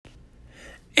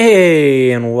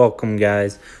Hey, and welcome,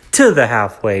 guys, to the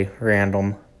Halfway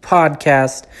Random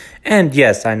Podcast. And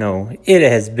yes, I know it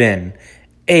has been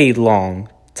a long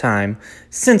time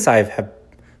since have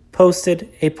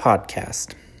posted a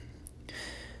podcast.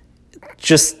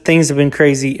 Just things have been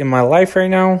crazy in my life right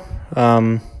now.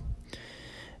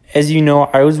 As you know,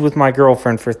 I was with my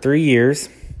girlfriend for 3 years,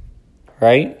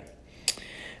 right?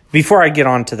 Before I get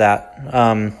on to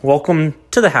that, welcome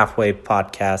to the Halfway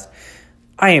Podcast.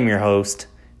 I am your host,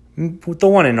 the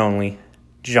one and only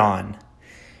John.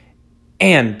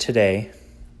 And today,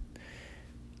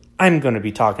 I'm going to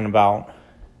be talking about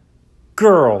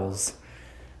girls.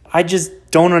 I just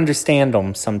don't understand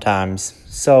them sometimes.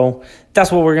 So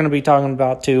that's what we're going to be talking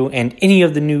about too. And any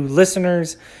of the new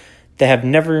listeners that have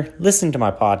never listened to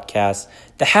my podcast,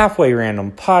 the Halfway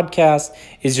Random Podcast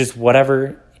is just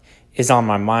whatever is on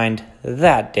my mind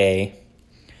that day.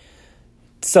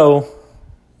 So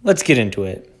let's get into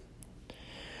it.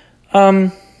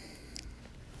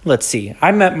 Let's see.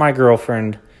 I met my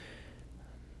girlfriend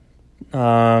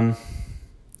December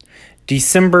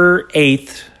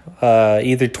 8th,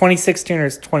 either 2016 or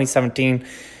 2017,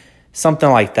 something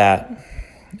like that.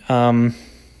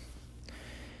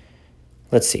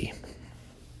 Let's see.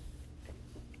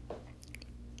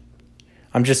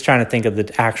 I'm just trying to think of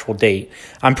the actual date.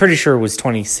 I'm pretty sure it was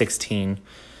 2016.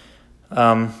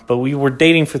 But we were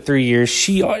dating for 3 years.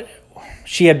 She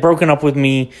had broken up with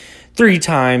me 3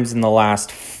 times in the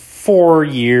last 4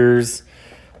 years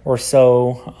or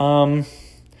so.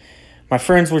 My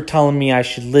friends were telling me I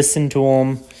should listen to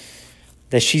them,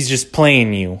 that she's just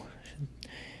playing you.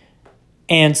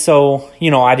 And so,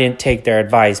 I didn't take their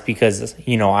advice because,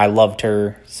 I loved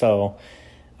her. So,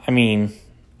 I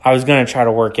was going to try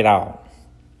to work it out.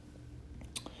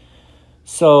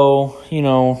 So,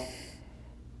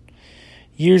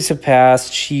 years have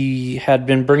passed. She had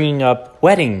been bringing up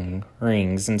wedding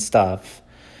rings and stuff.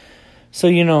 So,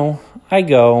 I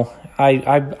go.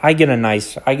 I get a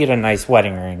nice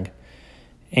wedding ring,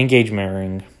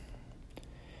 engagement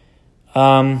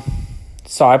ring.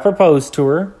 So I proposed to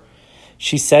her.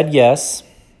 She said yes.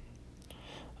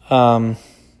 But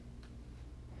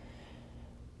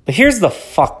here's the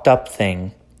fucked up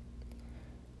thing.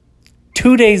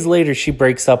 2 days later, she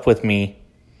breaks up with me,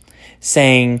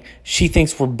 saying she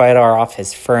thinks we're better off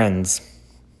as friends.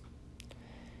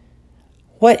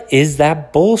 What is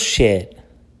that bullshit?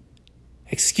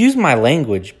 Excuse my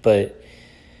language, but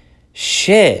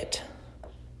shit.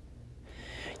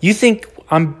 You think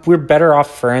we're better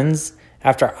off friends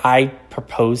after I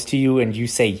propose to you and you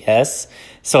say yes?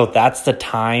 So that's the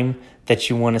time that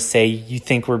you want to say you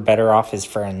think we're better off as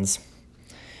friends.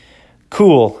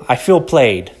 Cool. I feel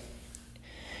played.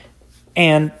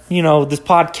 And, this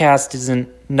podcast isn't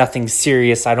nothing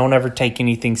serious. I don't ever take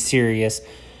anything serious.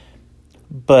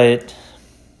 But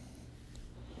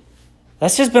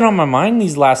that's just been on my mind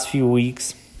these last few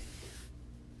weeks.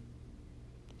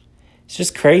 It's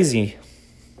just crazy.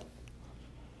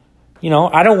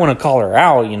 I don't want to call her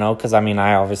out, because, I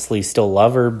obviously still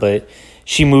love her, but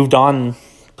she moved on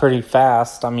pretty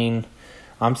fast. I'm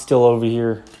still over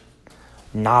here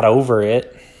not over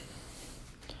it.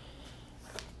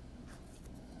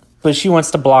 But she wants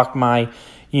to block my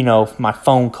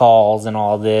phone calls and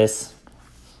all this.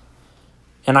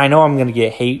 And I know I'm going to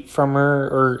get hate from her,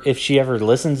 or if she ever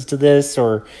listens to this,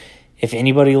 or if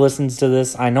anybody listens to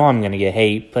this, I know I'm going to get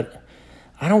hate, but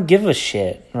I don't give a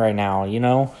shit right now,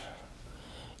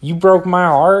 You broke my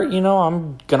heart,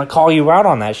 I'm going to call you out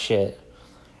on that shit.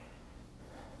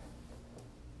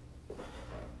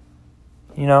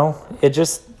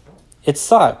 It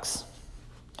sucks.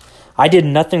 I did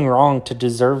nothing wrong to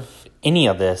deserve any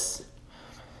of this.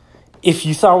 If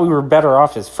you thought we were better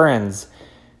off as friends,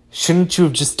 shouldn't you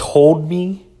have just told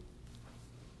me?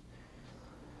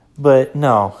 But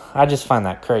no, I just find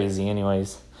that crazy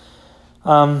anyways.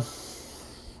 On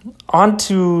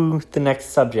to the next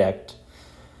subject.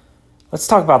 Let's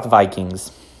talk about the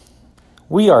Vikings.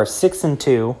 We are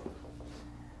 6-2.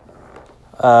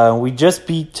 We just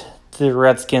beat the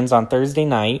Redskins on Thursday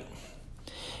night.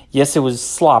 Yes, it was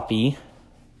sloppy,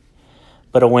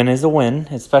 but a win is a win,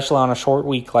 especially on a short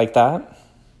week like that.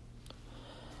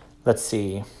 Let's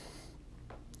see.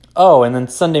 Oh, and then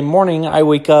Sunday morning, I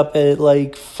wake up at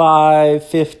like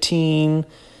 5:15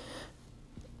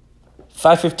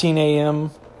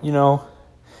 a.m.,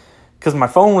 because my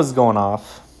phone was going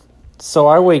off. So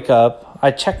I wake up,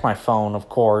 I check my phone, of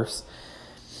course.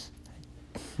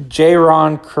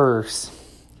 Jaron Kearse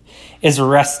is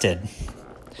arrested.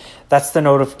 That's the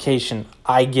notification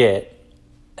I get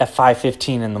at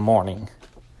 5:15 in the morning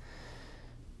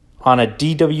on a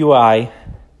DWI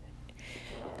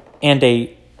and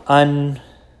a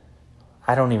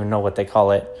I don't even know what they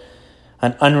call it,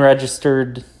 an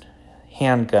unregistered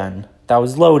handgun that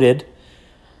was loaded.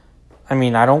 I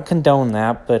mean, I don't condone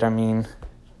that, but I mean,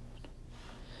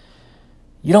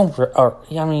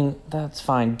 that's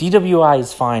fine. DWI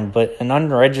is fine, but an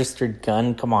unregistered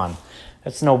gun, come on.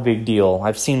 That's no big deal.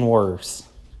 I've seen worse.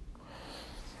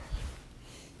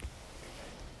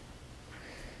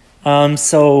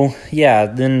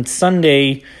 Then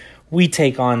Sunday, we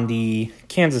take on the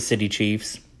Kansas City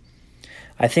Chiefs.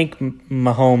 I think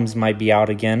Mahomes might be out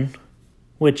again,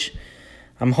 which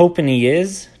I'm hoping he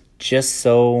is, just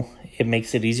so it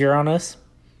makes it easier on us.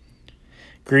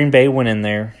 Green Bay went in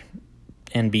there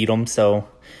and beat them, so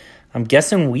I'm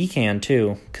guessing we can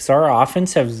too, because our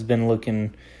offense has been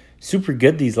looking super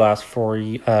good these last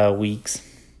 4 weeks.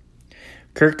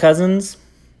 Kirk Cousins,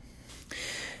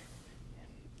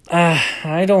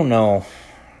 I don't know.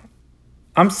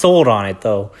 I'm sold on it,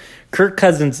 though. Kirk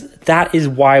Cousins, that is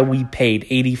why we paid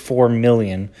 $84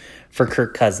 million for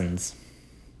Kirk Cousins.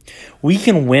 We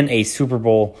can win a Super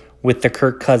Bowl with the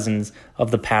Kirk Cousins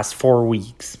of the past 4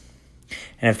 weeks.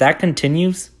 And if that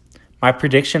continues, my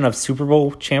prediction of Super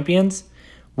Bowl champions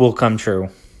will come true.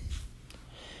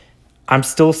 I'm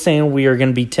still saying we are going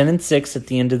to be 10-6 at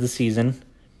the end of the season.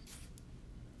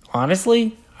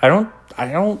 Honestly, I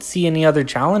don't see any other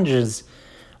challenges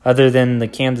other than the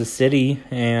Kansas City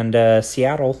and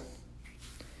Seattle.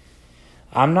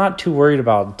 I'm not too worried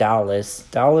about Dallas.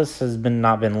 Dallas has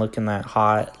not been looking that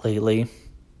hot lately.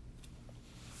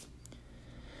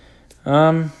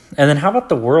 And then how about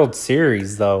the World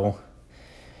Series, though?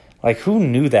 Like, who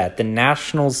knew that? The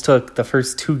Nationals took the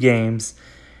first 2 games,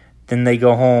 then they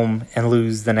go home and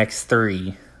lose the next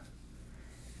 3.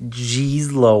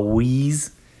 Jeez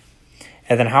Louise.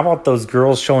 And then how about those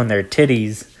girls showing their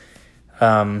titties?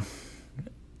 That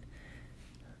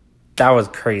was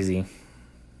crazy.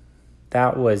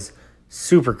 That was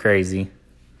super crazy.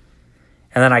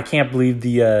 And then I can't believe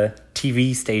the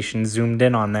TV station zoomed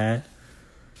in on that.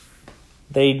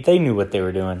 They knew what they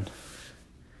were doing.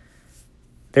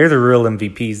 They're the real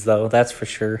MVPs, though, that's for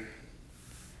sure.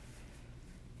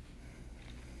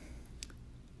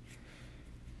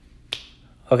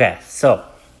 Okay, so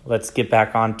let's get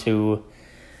back onto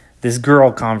this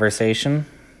girl conversation.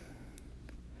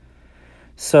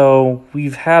 So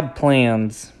we've had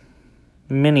plans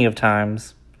many of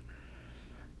times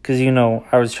because,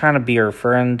 I was trying to be her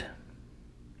friend,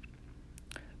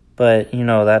 but,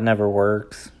 that never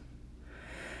works.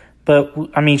 But,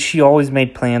 she always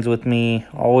made plans with me,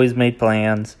 always made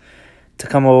plans to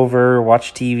come over,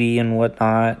 watch TV and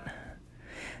whatnot.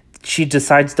 She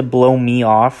decides to blow me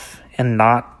off and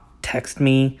not text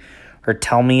me or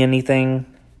tell me anything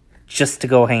just to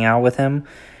go hang out with him,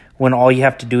 when all you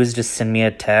have to do is just send me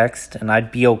a text and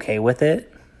I'd be okay with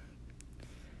it.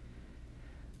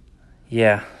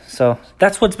 Yeah, so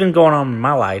that's what's been going on in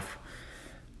my life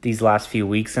these last few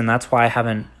weeks, and that's why I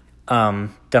haven't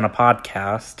done a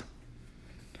podcast.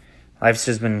 Life's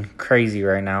just been crazy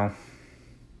right now.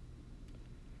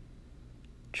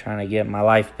 Trying to get my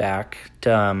life back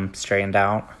straightened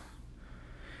out.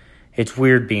 It's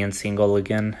weird being single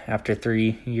again after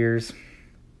 3 years.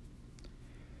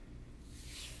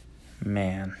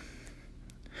 Man.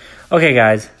 Okay,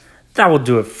 guys, that will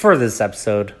do it for this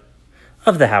episode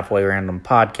of the Halfway Random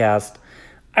Podcast.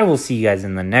 I will see you guys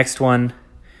in the next one.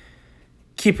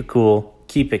 Keep it cool.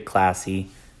 Keep it classy.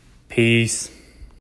 Peace.